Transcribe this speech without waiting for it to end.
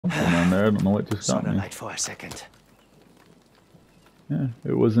something on there. I don't know what just got me. Light for a second. Yeah,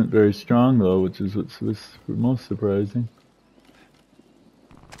 it wasn't very strong though, which is what's most surprising.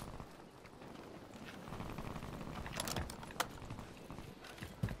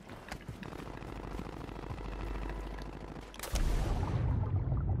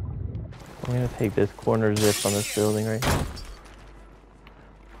 I'm gonna take this corner zip on this building right here.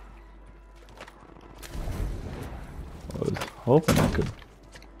 I was hoping I could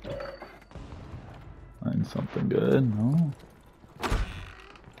find something good. No.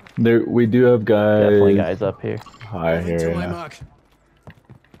 There, we do have guys. Definitely guys up here. High here. Yeah.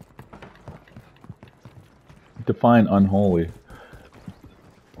 Define unholy.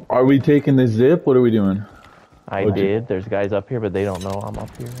 Are we taking the zip? What are we doing? I did. There's guys up here, but they don't know I'm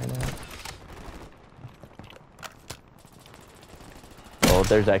up here right now. Oh,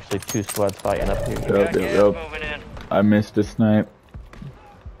 there's actually 2 squads fighting up here. Yep. I missed a snipe.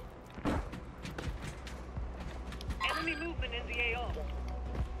 Enemy movement in the AO.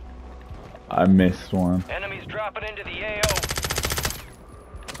 I missed one. Enemies dropping into the AO.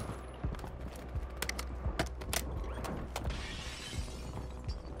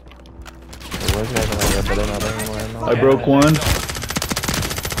 There was guys on there, but they're not anymore. No. I broke one.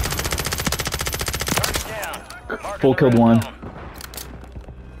 Full killed one.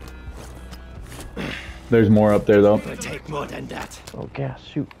 There's more up there though. Take more than that. Oh gas,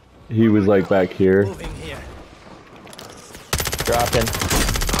 shoot. He was like back here. Moving here. Dropping.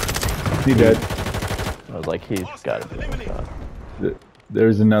 He dead. I was like, he's gotta be one shot.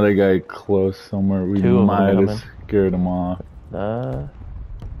 There's another guy close somewhere. We 2 of them might have coming. scared him off.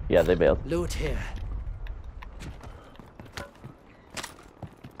 Yeah, they bailed. Loot here.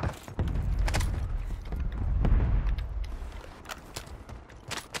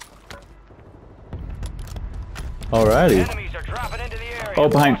 Alrighty. Enemies are dropping into the area. Oh,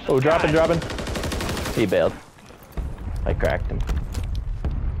 behind. Oh, dropping. He bailed. I cracked him.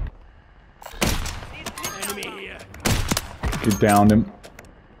 Enemy here. Get downed him.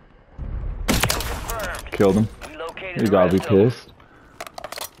 Killed him. We located You the gotta be rest of them. pissed.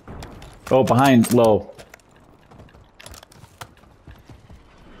 Oh, behind, low.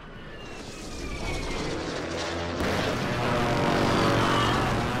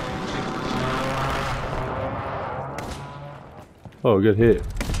 Oh, good hit.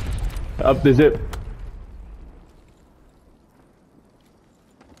 Up the zip.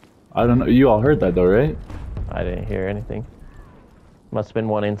 I don't know. You all heard that though, right? I didn't hear anything. Must have been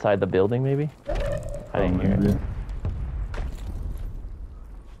one inside the building, maybe? I didn't hear it.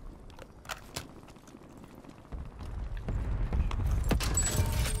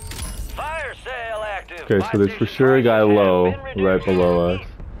 Fire sale active. Okay, so there's for sure a guy low right below us.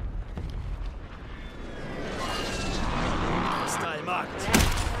 Style marked.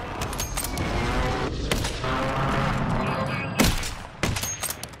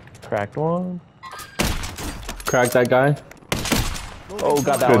 Cracked one. Crack that guy. Oh,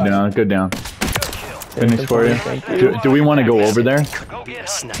 got that Good one. down, good down. Finish for you. Thank you. Do we want to go over there? Go get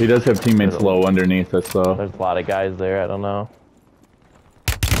hunting. He does have teammates low underneath us, though. There's a lot of guys there, I don't know.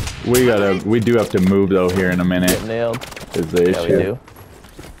 We do have to move though here in a minute. Get nailed. Is the Yeah, we issue. do.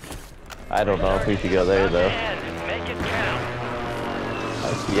 I don't know if we should go there, though. Make it count.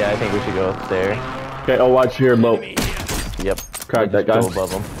 Yeah, I think we should go up there. Okay, oh watch here, low. Yep. Crack that Go guy. above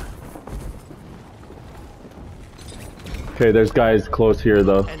them. Okay, there's guys close here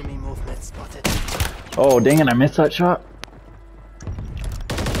though. Enemy movement spotted. Oh dang it, I missed that shot.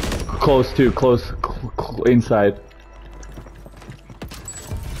 Close too, close, inside.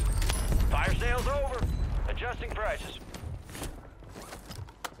 Fire sale's over. Adjusting prices.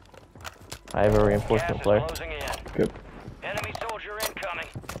 I have a reinforcement Gas flare. is closing in. Good. Enemy soldier incoming.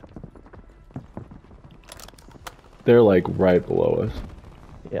 They're like right below us.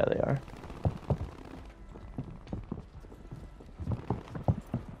 Yeah, they are.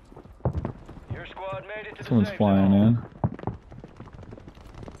 Your squad made it to Someone's the safe flying zone. in.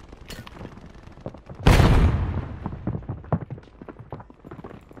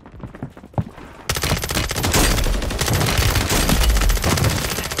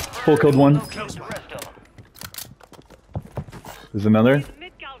 Full killed one. Locate the rest of them. There's another.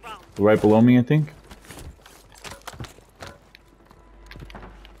 Mid-cal round. Right below me, I think.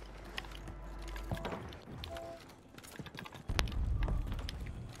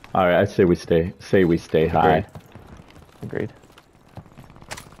 Alright, I say we stay high. Agreed.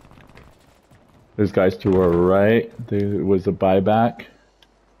 There's guys to our right. There was a buyback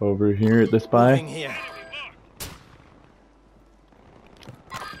over here at this buy. Moving here.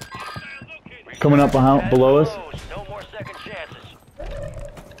 Coming up below us. No more second chances.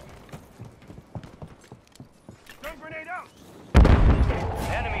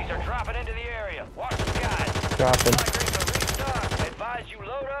 Enemies are dropping into the area. Watch the skies. Dropping. Strikers are restocked. Advise you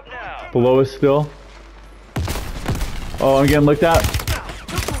load up now. Below us still. Oh, I'm getting looked at.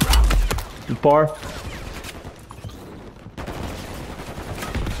 Too far.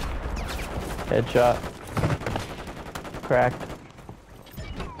 Headshot. Cracked.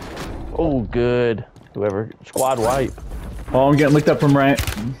 Oh, good. Whoever. Squad wipe. Oh, I'm getting looked at from right.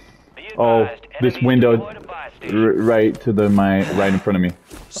 Be Oh, advised, this enemies window deployed a buy station. right to the right in front of me.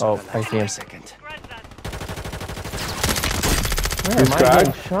 Oh, I see him. Second. Where He's am I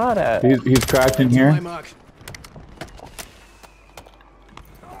getting cracked. shot at? He's cracked in My here. mark.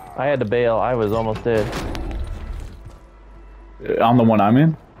 I had to bail. I was almost dead. On the one I'm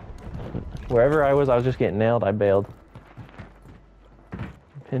in. Wherever I was just getting nailed. I bailed.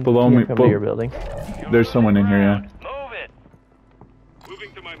 Pinned Below team me- Come to your building. There's someone in here, yeah. Move it.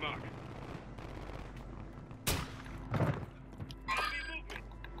 Moving to my mark.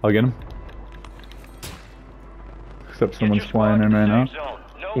 I'll get him. Except Get someone's your flying squad in to the right safe now. zone.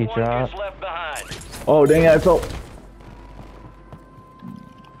 No He one dropped. gets left behind. Oh, dang it, I fell.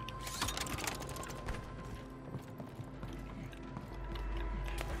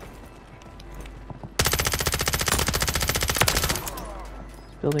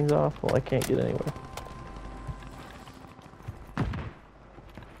 Building's off. Well, I can't get anywhere.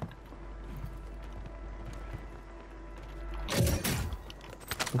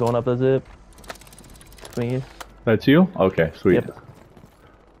 Going up the zip. Please. That's you? Okay, sweet. Yep.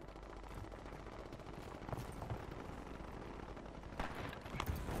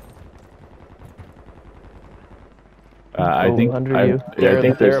 I Oh, think under I, you. yeah, I They're-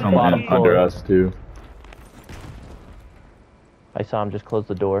 think they're there's someone bottom under floor. us too. I saw him just close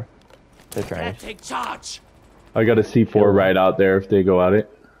the door. They're trying Can't to. take charge. I got a C4 right out there if they go at it.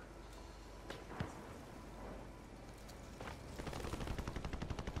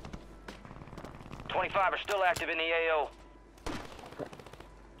 .25 are still active in the AO.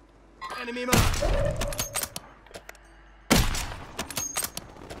 Enemy mark.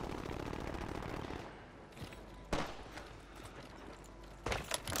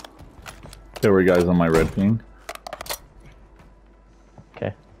 There were guys on my red ping.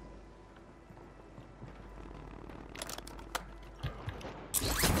 Okay.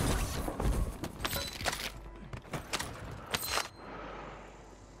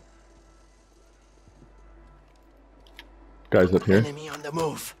 Guys up here. Enemy on the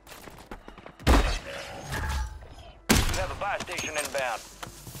move. You have a buy station inbound.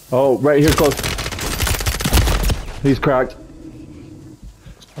 Oh, right here close. He's cracked.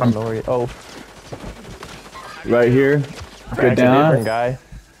 I don't know where you. Oh, Right here. cracked Good a different down. guy.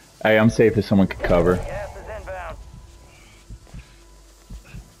 Hey, I'm safe if someone could cover. Gas is inbound.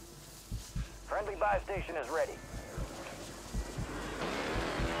 Friendly buy station is ready.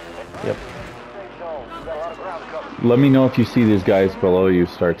 Yep. Safe zone. You got a lot of ground cover. Let me know if you see these guys below you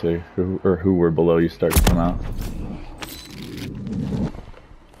start to, who were below you start to come out.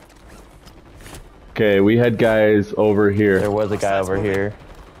 Okay, we had guys over here. There was a guy over here.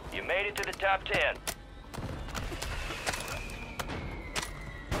 You made it to the top 10.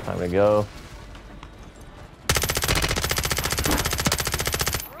 Time to go.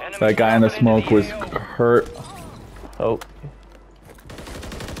 That guy in the smoke was hurt. Oh.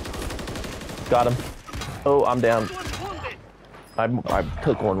 Got him. Oh, I'm down. I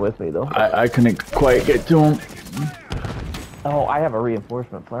took one with me though. I couldn't quite get to him. Oh, I have a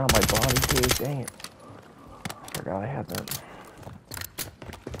reinforcement flare on my body too. Dang it. I forgot I had that.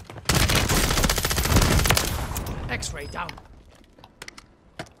 X-ray down.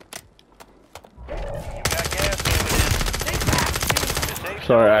 You got gas moving in. The safe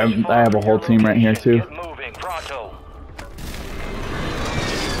Sorry, zone is I have a far whole from your team right here, location. too. Get moving, pronto.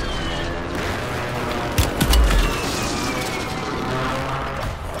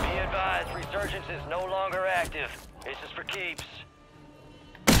 Be advised, resurgence is no longer active. This is for keeps.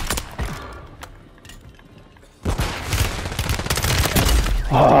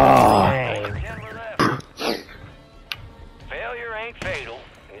 Dang. 10 were left. Failure ain't fatal.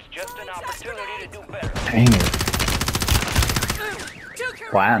 It's just an opportunity to do better. Dang it.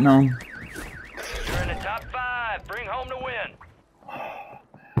 Platinum. You're in the top 5. Bring home the win.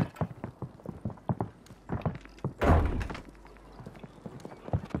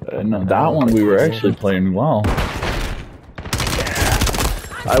 No, that one we were actually playing well.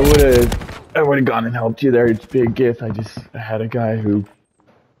 I would have gone and helped you there. It's big gift. I had a guy who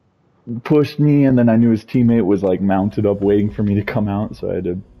pushed me, and then I knew his teammate was like mounted up waiting for me to come out, so I had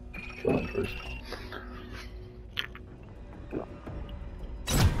to kill him first.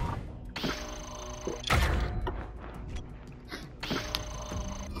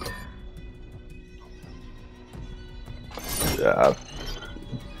 Yeah.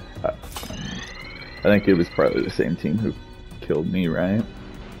 I think it was probably the same team who killed me, right?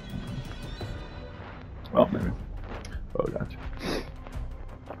 Oh, maybe. Oh, gotcha.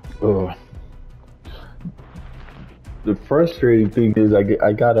 Oh. The frustrating thing is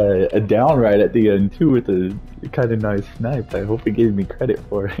I got a down right at the end too with a kind of nice snipe. I hope it gave me credit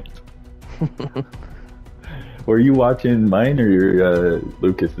for it. Were you watching mine or your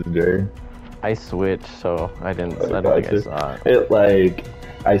Lucas's, Jerry? I switched, so I don't think I saw it. It like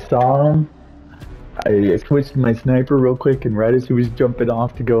I saw him. I switched my sniper real quick, and right as he was jumping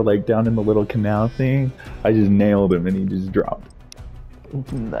off to go like down in the little canal thing, I just nailed him, and he just dropped.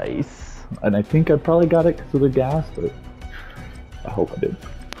 Nice. And I think I probably got it because of the gas, but I hope I did.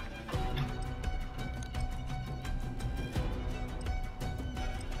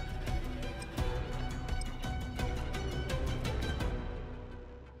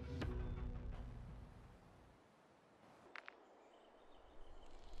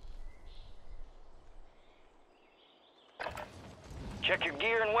 Check your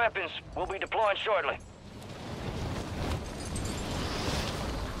gear and weapons. We'll be deploying shortly.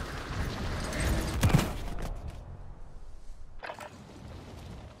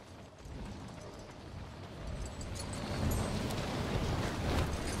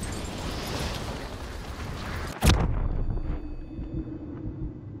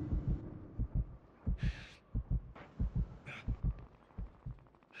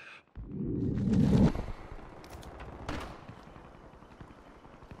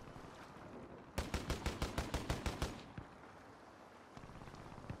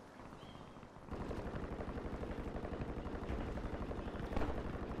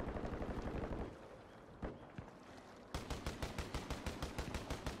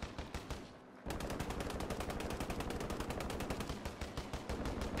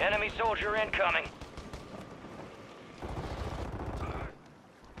 Enemy soldier incoming.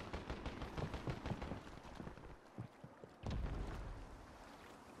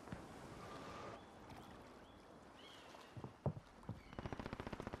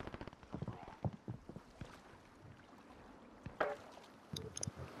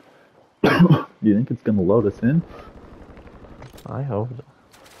 Do you think it's gonna load us in? I hope so.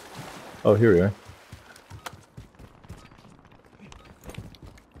 Oh, here we are.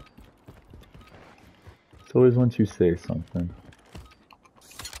 It's always once you say something.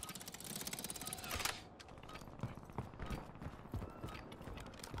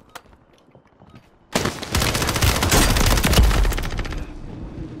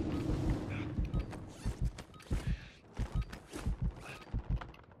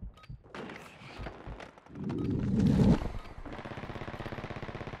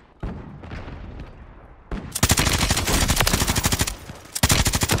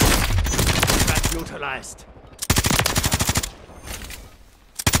 That's neutralized.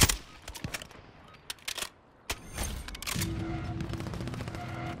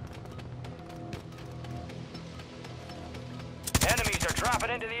 Enemies are dropping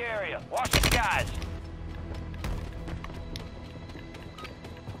into the area. Watch the skies.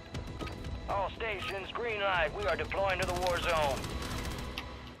 All stations, green light. We are deploying to the war zone.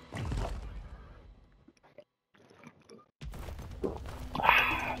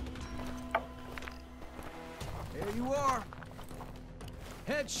 There you are.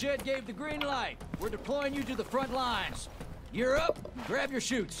 Head shed gave the green light. We're deploying you to the front lines. You're up. Grab your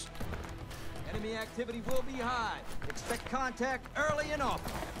chutes. Enemy activity will be high. Expect contact early and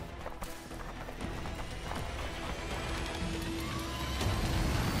often.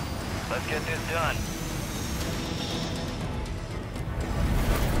 Let's get this done.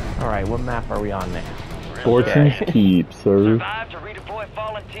 Alright, what map are we on now? Fortune's Keep, sir. Survive to redeploy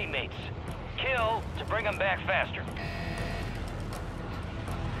fallen teammates. Kill to bring them back faster.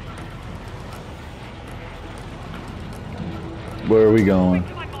 Where are we going?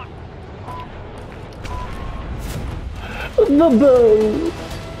 The boat!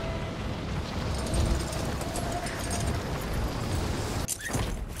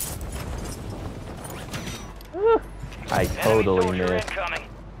 I totally Enemy soldier missed. incoming.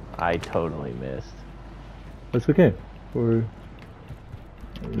 I totally missed. That's okay. There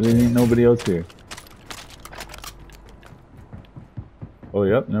ain't nobody else here. Oh,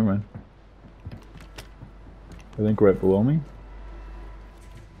 yep, never mind. I think right below me.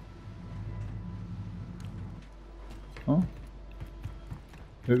 Oh.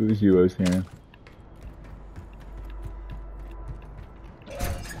 It was you I was hearing.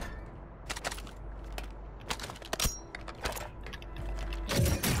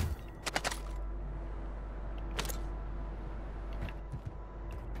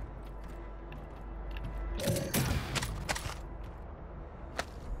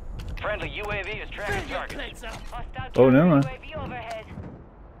 Friendly UAV is tracking targets. Hostile Oh, never mind. UAV overhead.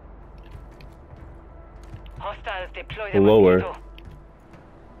 Hostiles deploy The lower. Mosquito.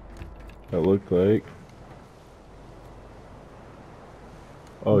 That looked like.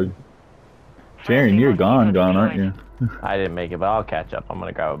 Oh, Jaren, you're gone, aren't you? I didn't make it, but I'll catch up. I'm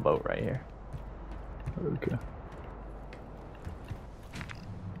gonna grab a boat right here. Okay.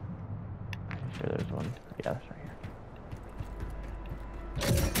 Sure, there's one. Yeah, that's right here.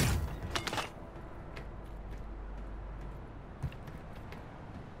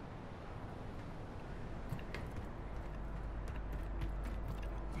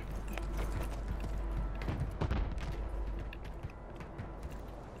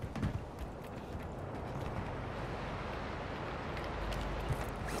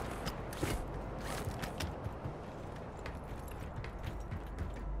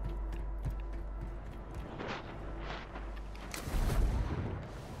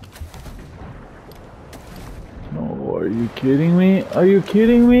 No, are you kidding me? Are you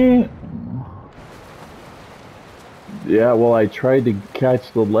kidding me? Yeah, well, I tried to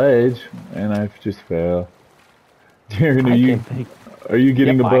catch the ledge, and I've just failed. Jaren, are you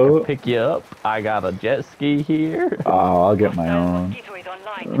getting a I boat? can pick you up. I got a jet ski here. Oh, I'll get my Hostile own. Mosquito is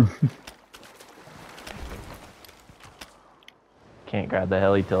online. Can't grab the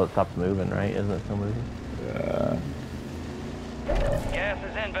heli till it stops moving, right? Isn't it still moving? Yeah. Gas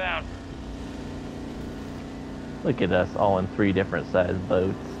is inbound. Look at us all in 3 different sized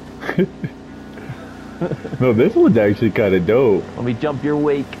boats. No, this one's actually kind of dope. Let me jump your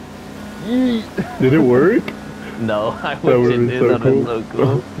wake. Did it work? No, I That wish would've it been did. so That was so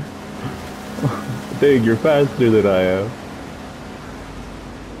cool. Dang, you're faster than I am.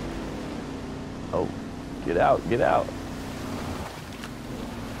 Oh, get out, get out.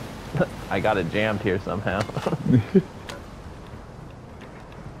 I got it jammed here somehow.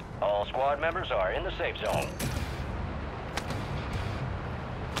 All squad members are in the safe zone.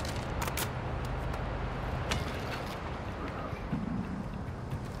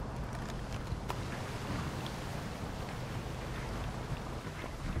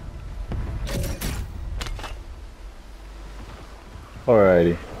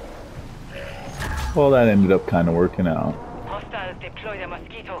 Alrighty. Well, that ended up kind of working out. Hostiles deploy the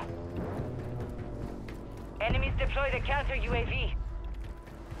Mosquito. Enemies deploy the counter UAV.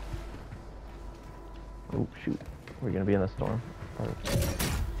 Oh shoot, we're gonna be in a storm.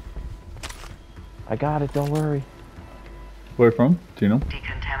 I got it, don't worry. Where from? Do you know?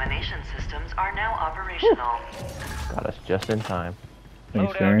 Decontamination systems are now operational. Got us just in time.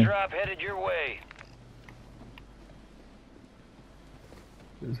 Thanks, Loadout Jaren. drop headed your way.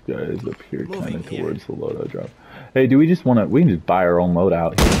 This guy is up here, kind Moving of here. towards the loadout drop. Hey, do we just want to? We can just buy our own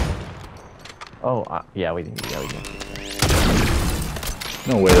loadout here. Oh, yeah, we can. Yeah, we can.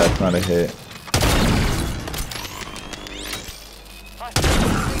 No way, that's not a hit. Hostile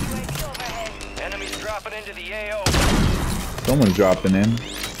UAV overhead. Enemies dropping into the AO. Someone's dropping in.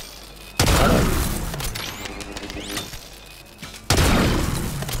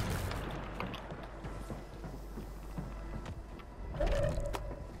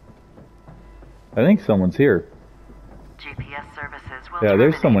 I think someone's here. GPS services will Yeah,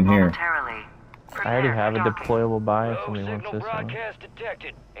 there's terminate someone here. momentarily. I already Prepare have a for docking. deployable buy if Low somebody wants signal this one. broadcast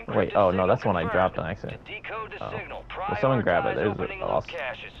detected. Wait, Encrypted oh no, signal that's one I confirmed. dropped on accident. To decode the Oh. signal, Will someone grab it? prioritize There's opening a those lost.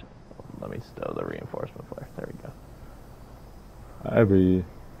 caches. Let me stow the reinforcement flare. There we go.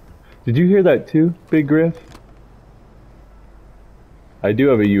 Did you hear that too, Big Griff? I do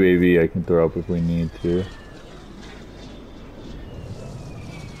have a UAV I can throw up if we need to.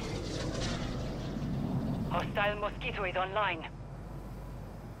 Hostile Mosquito is online.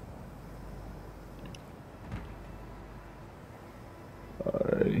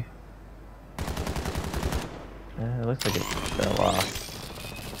 Alrighty. It looks like it fell off.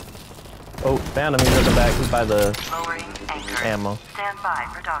 Oh, found him. He's in the back. He's by the Lowering anchor. ammo. Stand by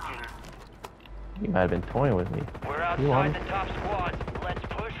for docking. He might have been toying with me. We're You want outside it? the top squads. Let's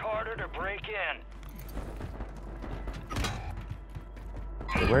push harder to break in.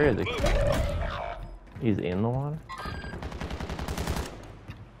 Hey, where is he? He's in the water?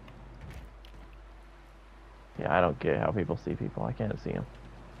 Yeah, I don't get how people see people. I can't see them.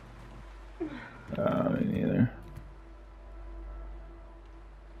 Me neither.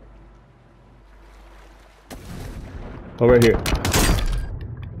 Oh, right here.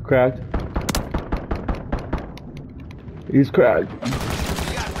 Cracked. He's cracked. We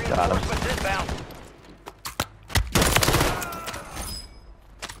got reinforcements inbound.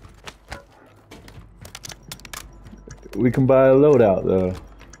 We can buy a loadout though.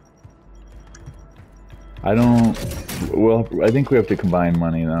 I don't. Well, I think we have to combine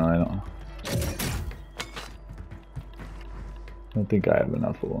money though. I don't. don't think I have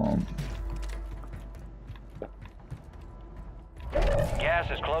enough alone. Gas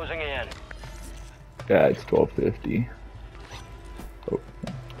is closing in. Yeah, it's 1250. Oh,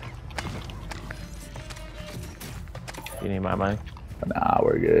 You need my money? nah,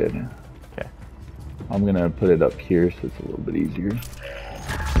 we're good. Okay. I'm gonna put it up here so it's a little bit easier.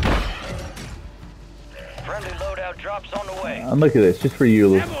 Friendly loadout drops on the way. And look at this, just for you,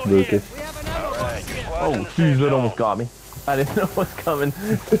 Lucas. We have an ammo Alright, box your here. squad's Oh, in the safe jeez, that zone. almost got me. I didn't know what was coming.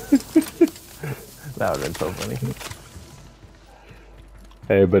 That would've been so funny.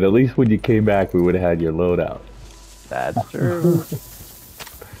 Hey, but at least when you came back, we would have had your loadout. That's true.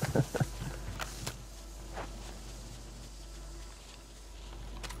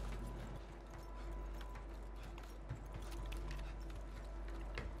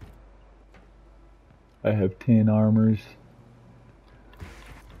 I have 10 armors.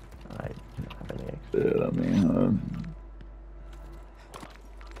 I don't have any extra. Let me,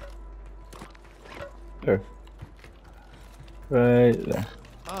 there. Right there.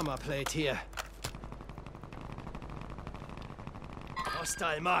 Armor plate here.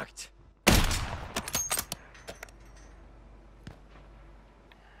 Hostile marked.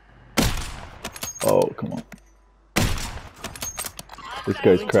 Oh, come on. This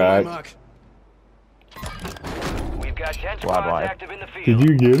guy's cracked. Mark. We've got 10 Wide, squads wide. active in the field. Did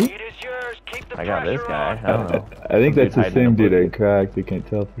you get it? It is yours. Keep the I got this pressure guy. on. I don't know. I think that's the hiding in same the dude I bushes. cracked. I can't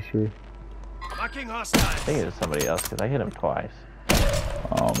tell for sure. Marking I hostile. think it was somebody else because I hit him twice.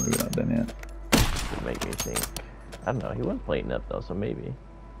 Oh, maybe not done yet. Would make me think. I don't know. He wasn't plating up though, so maybe.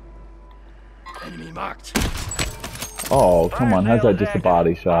 Enemy marked. Oh, come on. How's Fire that just a sales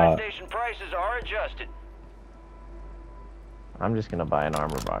body active. shot? Buy station prices are adjusted. I'm just gonna buy an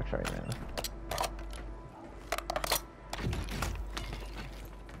armor box right now.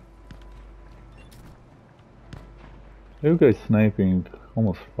 You guys sniping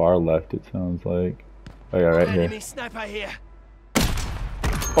almost far left, it sounds like. Oh, yeah, right Enemy here. sniper here.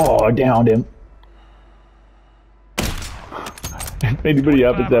 Oh, I downed him. If anybody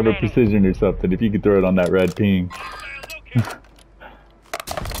happens to have a precision or something, if you could throw it on that red ping.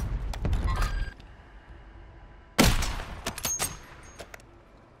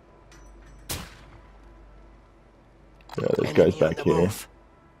 Yeah, this guy's Enemy on back the here. move.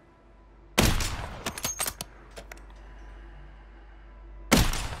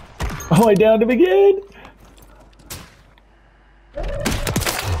 Oh, I downed him again!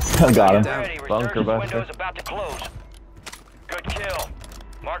 I got him. Ready, bunker resurgence buster. window's about to close. Good kill.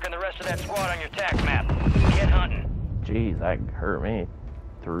 Marking the rest of that squad on your tac map. Get hunting. Jeez, that hurt me.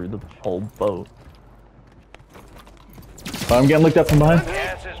 Through the whole boat. Oh, I'm getting looked up from behind.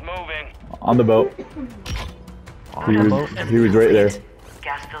 Gas is moving. On the boat. On the boat. He was right there.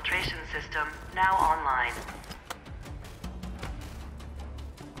 Gas filtration system now online.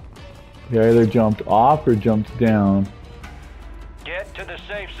 He either jumped off or jumped down. Get to the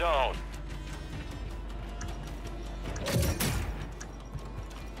safe zone.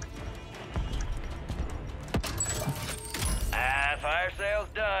 Fire sales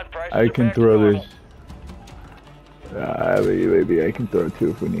done. Prices I are can back to throw normal. this. Maybe I can throw it too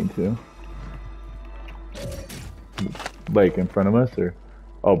if we need to. Like in front of us or?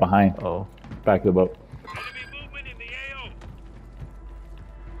 Oh, behind. Oh. Back of the boat. Enemy movement in the AO.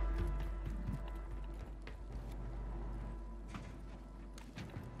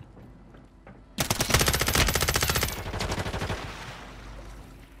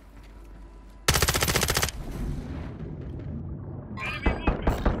 Enemy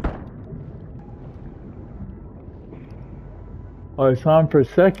movement. Oh, I saw him for a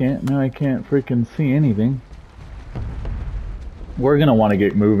second. Now I can't freaking see anything. We're gonna want to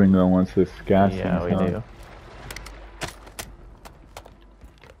get moving though once this gas Yeah, thing's we done. do.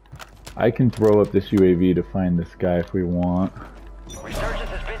 I can throw up this UAV to find this guy if we want. Resurgence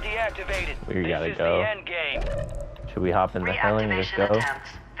has been deactivated. We gotta this is go. the end game. Should we hop in the heli and just Reactivation go? attempts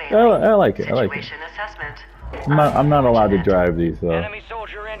I failing. like it. I like it. Situation assessment. I'm not allowed to drive these though. Enemy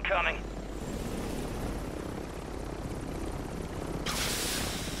soldier incoming.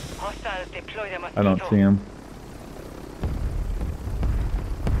 Hostiles deploy the mosquito. I don't see him.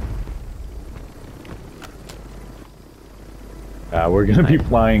 We're gonna be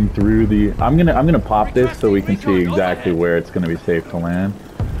flying through the. I'm gonna pop this so we can see exactly where it's gonna be safe to land.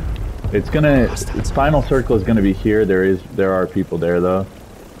 It's gonna. Its final circle is gonna be here. There are people there though.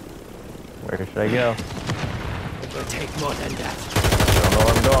 Where should I go? It will take more than that. Don't know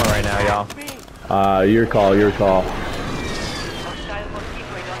where I'm going right now, y'all. Your call. Your call. Hostile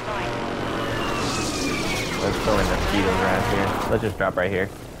mosquito is online. Let's throw in mosquitoes around here. Let's just drop right here.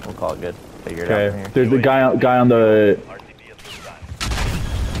 We'll call it good. Figure it out from Okay. here. There's a guy on the.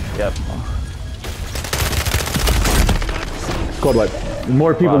 Yep. Squad wipe.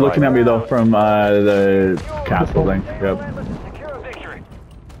 More people Squad looking wipe. at me though from the castle thing. Yep. Secure a victory.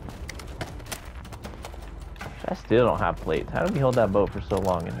 I still don't have plates. How did we hold that boat for so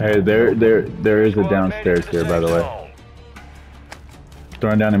long? Hey, there is a Squad downstairs made it to here, by the way. zone.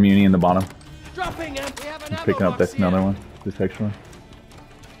 Throwing down a muni in the bottom. Dropping him. We have an ammo Picking up box this another here. one. This extra one.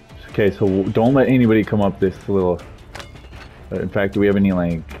 Okay, so don't let anybody come up this little. In fact, do we have any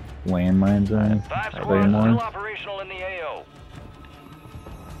like landmines or anything? 5 squads still anymore? operational in the AO.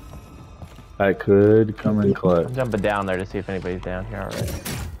 I could come and I'm collect. jumping down there to see if anybody's down here already.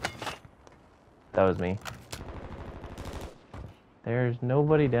 That was me. There's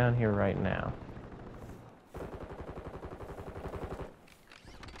nobody down here right now.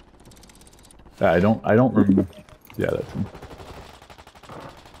 I don't remember. Yeah, that's him.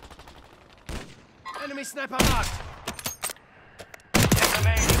 Enemy sniper marked. 10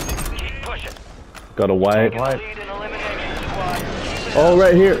 remaining. Keep pushing. Got a white. What? Lead in elimination squad. Keep it Oh,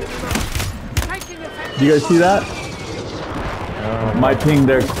 right here. Taking effective Do you guys see that? Oh, My ping,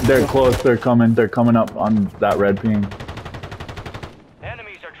 they're close. They're coming up on that red ping.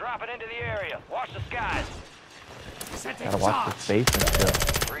 Enemies are dropping into the area. Watch the skies. Setting gotta watch the charge. space and stuff.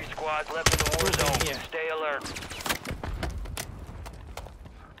 3 squads left in the war zone. Stay alert.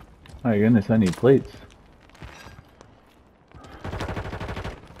 My goodness, I need plates.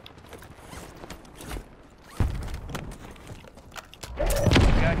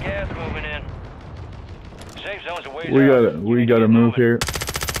 Got gas moving in. Safe zone's a ways We out. gotta You we need to gotta get move moving. here.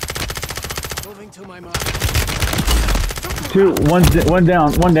 Moving to my mark.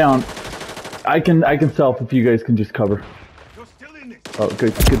 One down. I can self if you guys can just cover. You're still in this. Oh,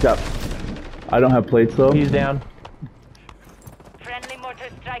 good job. I don't have plates though. He's down. Friendly mortar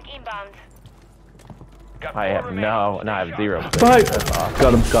strike inbound. Got I 4 have remaining. no, Stay I have sharp. 0. Fight! That's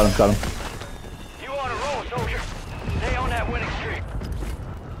awesome. Got him. You on a roll, soldier. Stay on that winning streak.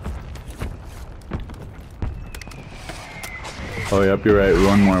 Oh, yep, you're right.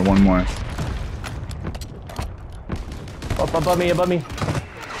 One more. Up above me.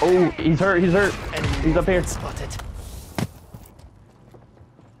 Oh, he's hurt. He's up here. Spotted.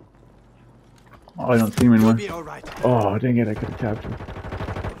 Oh, I don't see him anymore. Be all right. Oh, dang it, I could have tapped him.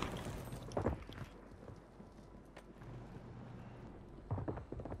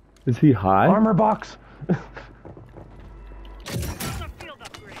 Is he high? Armor box.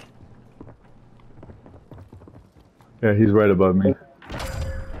 Yeah, he's right above me.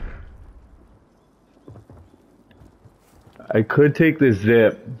 I could take this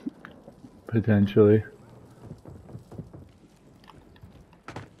zip, potentially.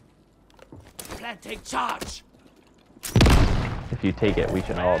 Plan take charge. If you take it, we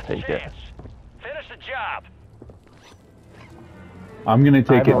should all take it. Chance. Finish the job. I'm gonna I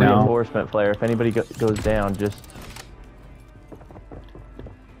take have it a now. reinforcement flare. If anybody goes down, just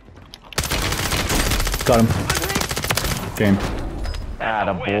Got him. Game.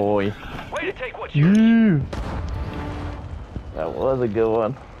 attaboy. Way to take what's yours. That was a good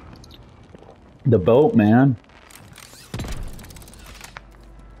one. The boat, man.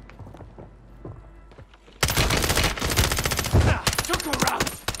 Took her out.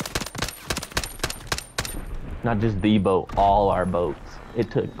 Not just the boat, all our boats. It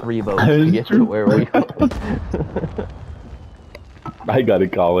took 3 boats to get to where we were. I gotta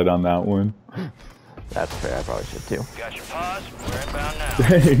call it on that one. That's fair, I probably should too. Got your pause. We're inbound now.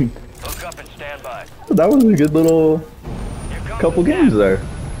 Dang. Hook up and stand by. That was a good little Here comes couple the games gas. there.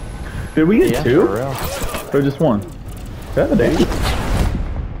 Did we get Yeah, two? for real. Or just one? Yeah, dang.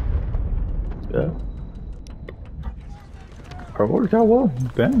 Yeah. It worked out well.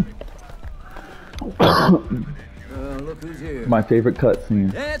 Dang. Look who's here. My favorite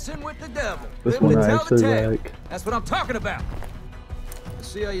cutscene. Dancing with the devil. This Living one to I tell the actually tale. like. That's what I'm talking about. Let's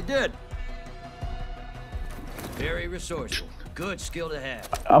see how you did. Very resourceful. Good skill to have.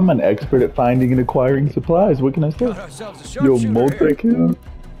 I'm an expert at finding and acquiring supplies. What can I say? Got ourselves a Yo, sharpshooter here. multi-kill.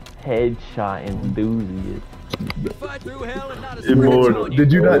 Headshot enthusiast. Fight through hell and not a Immortal. scratch on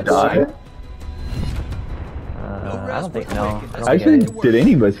Did you not die? I don't think, no. I don't think I Actually, did. did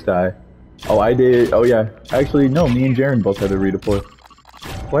any of us die? Oh, I did. Oh, yeah. Actually, no. Me and Jaren both had a redeploy.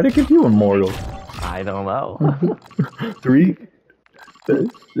 Why'd it give you immortal? I don't know. 3?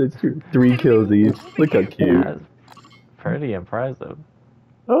 That's true. 3 kills each. Look how cute. That's pretty impressive.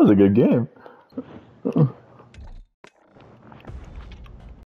 That was a good game.